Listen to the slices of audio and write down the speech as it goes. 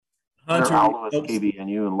Hunter, Al Lewis,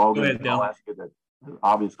 KBNU, and go Logan, ahead, I'll Dell. ask you the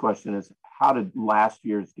obvious question is, how did last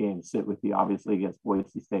year's game sit with you, obviously, against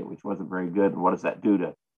Boise State, which wasn't very good, and what does that do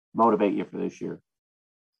to motivate you for this year?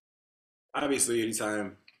 Obviously,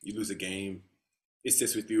 anytime you lose a game, it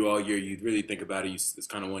sits with you all year. You really think about it. It's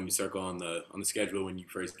kind of one you circle on the schedule when you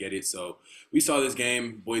first get it. So we saw this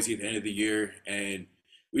game, Boise, at the end of the year, and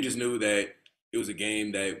we just knew that it was a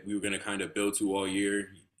game that we were going to kind of build to all year.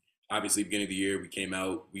 Obviously, beginning of the year, we came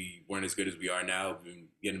out, we weren't as good as we are now. We've been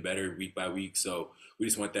getting better week by week. So we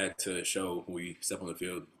just want that to show when we step on the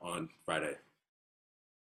field on Friday.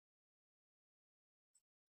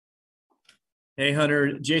 Hey,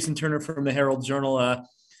 Hunter, Jason Turner from the Herald Journal.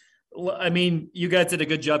 I mean, you guys did a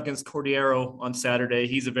good job against Cordiero on Saturday.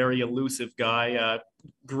 He's a very elusive guy.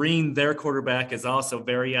 Green, their quarterback, is also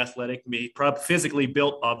very athletic. Probably physically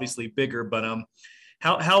built, obviously bigger. But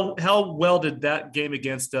how well did that game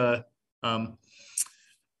against San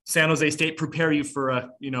Jose State prepare you for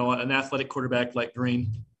an athletic quarterback like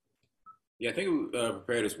Green? Yeah, I think it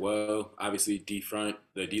prepared us well. Obviously, D-front,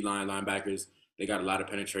 the D-line linebackers, they got a lot of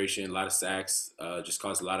penetration, a lot of sacks, just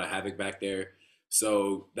caused a lot of havoc back there.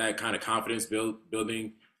 So that kind of confidence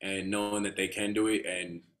building and knowing that they can do it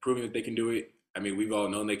and proving that they can do it. I mean, we've all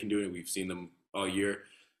known they can do it. We've seen them all year.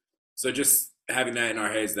 So just having that in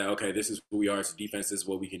our heads that, okay, this is who we are as a defense, this is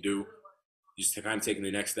what we can do. Just kind of taking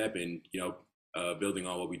the next step and, building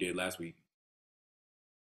on what we did last week.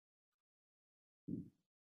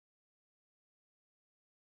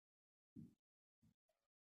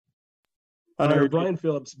 Brian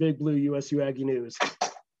Phillips, Big Blue USU Aggie News.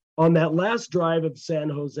 On that last drive of San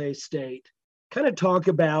Jose State, kind of talk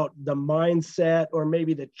about the mindset or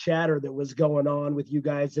maybe the chatter that was going on with you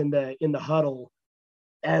guys in the huddle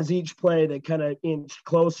as each play they kind of inched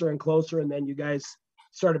closer and closer, and then you guys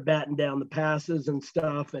started batting down the passes and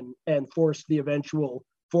stuff and forced the eventual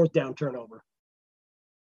fourth down turnover.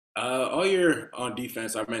 All year on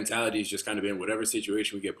defense, our mentality has just kind of been whatever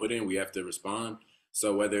situation we get put in, we have to respond.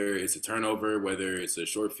 So whether it's a turnover, whether it's a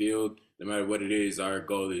short field, no matter what it is, our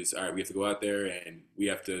goal is, all right, we have to go out there and we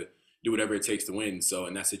have to do whatever it takes to win. So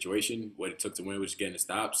in that situation, what it took to win was getting a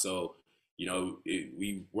stop. So,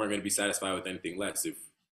 we weren't going to be satisfied with anything less. If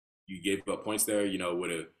you gave up points there,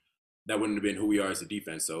 that wouldn't have been who we are as a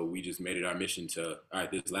defense. So we just made it our mission to, all right,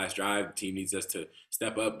 this last drive, the team needs us to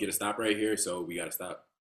step up, get a stop right here. So we got to stop.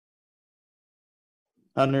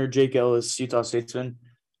 Hunter, Jake Ellis, Utah Statesman.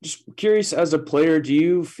 Just curious, as a player, do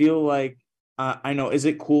you feel like, is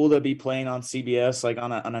it cool to be playing on CBS, like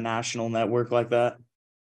on a national network like that?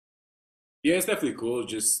 Yeah, it's definitely cool.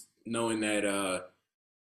 Just knowing that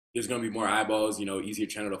there's going to be more eyeballs, easier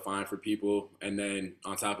channel to find for people. And then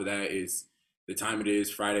on top of that is the time it is,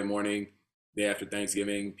 Friday morning, day after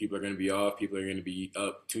Thanksgiving. People are going to be off. People are going to be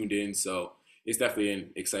up, tuned in. So it's definitely an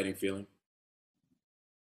exciting feeling.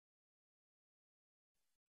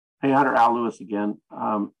 Hey, Hunter, Al Lewis again.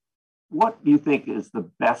 What do you think is the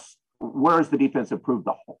best? Where has the defense improved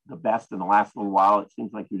the best in the last little while? It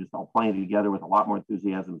seems like you're just all playing together with a lot more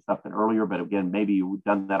enthusiasm and stuff than earlier. But again, maybe you've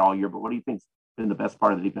done that all year. But what do you think's been the best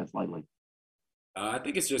part of the defense lately? I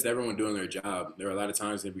think it's just everyone doing their job. There are a lot of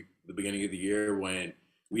times in the beginning of the year when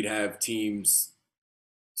we'd have teams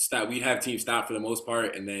stop. We'd have teams stop for the most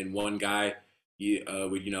part, and then one guy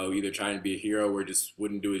would either try and be a hero or just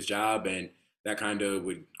wouldn't do his job, and that kind of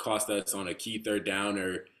would cost us on a key third down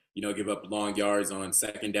or, give up long yards on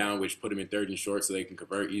second down, which put them in third and short so they can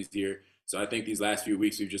convert easier. So I think these last few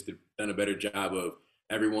weeks, we've just done a better job of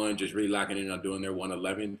everyone just really locking in on doing their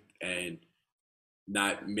 111 and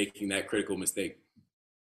not making that critical mistake.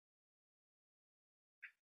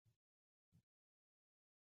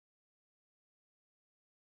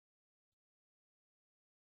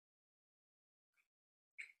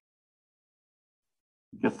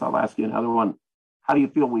 Guess I'll ask you another one. How do you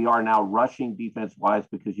feel we are now rushing defense-wise?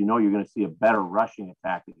 Because you're going to see a better rushing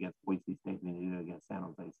attack against Boise State than you did against San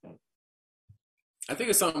Jose State. I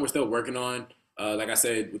think it's something we're still working on. Like I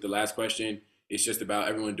said with the last question, it's just about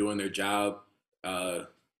everyone doing their job. The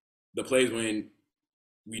plays when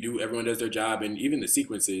everyone does their job, and even the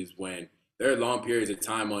sequences when there are long periods of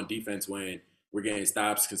time on defense when we're getting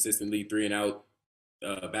stops consistently 3 and out,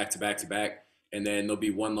 back to back to back. And then there'll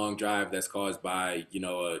be one long drive that's caused by,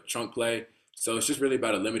 a trunk play. So it's just really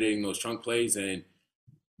about eliminating those trunk plays and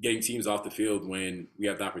getting teams off the field when we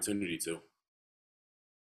have the opportunity to.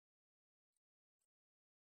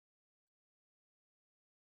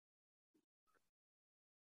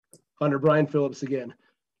 Hunter, Brian Phillips again.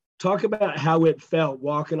 Talk about how it felt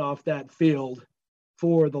walking off that field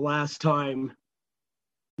for the last time,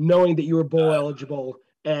 knowing that you were bowl eligible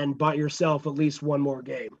and bought yourself at least one more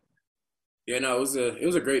game. Yeah, no, it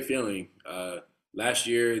was a great feeling. Last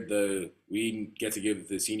year, we didn't get to give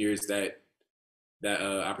the seniors that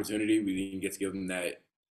opportunity. We didn't get to give them that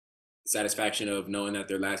satisfaction of knowing that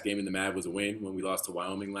their last game in the MAV was a win when we lost to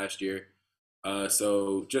Wyoming last year.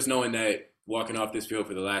 So just knowing that walking off this field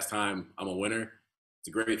for the last time, I'm a winner. It's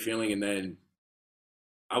a great feeling. And then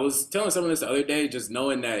I was telling someone this the other day, just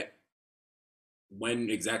knowing that when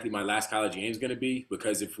exactly my last college game is going to be,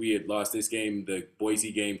 because if we had lost this game, the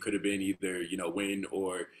Boise game could have been either, win,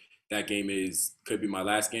 or that game could be my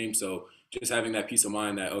last game. So just having that peace of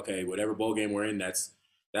mind that, okay, whatever bowl game we're in, that's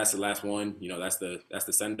the last one, that's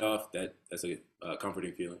the send off. That's a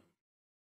comforting feeling.